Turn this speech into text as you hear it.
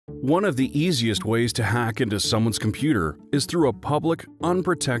One of the easiest ways to hack into someone's computer is through a public,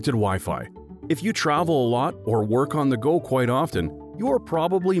 unprotected Wi-Fi. If you travel a lot or work on the go quite often, you are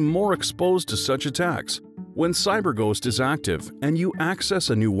probably more exposed to such attacks. When CyberGhost is active and you access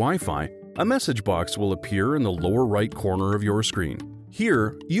a new Wi-Fi, a message box will appear in the lower right corner of your screen.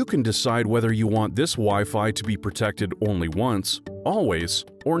 Here, you can decide whether you want this Wi-Fi to be protected only once, always,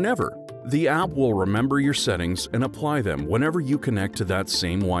 or never. The app will remember your settings and apply them whenever you connect to that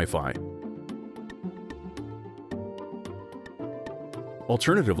same Wi-Fi.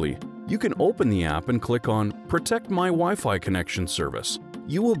 Alternatively, you can open the app and click on Protect My Wi-Fi Connection Service.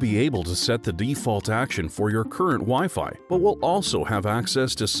 You will be able to set the default action for your current Wi-Fi, but will also have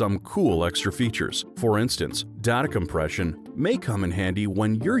access to some cool extra features. For instance, data compression may come in handy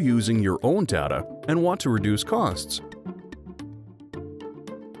when you're using your own data and want to reduce costs.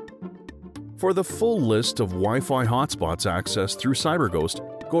 For the full list of Wi-Fi hotspots accessed through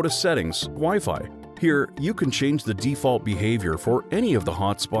CyberGhost, go to Settings, Wi-Fi. Here, you can change the default behavior for any of the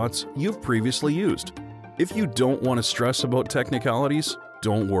hotspots you've previously used. If you don't want to stress about technicalities,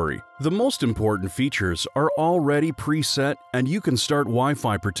 don't worry. The most important features are already preset and you can start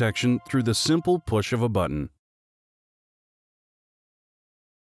Wi-Fi protection through the simple push of a button.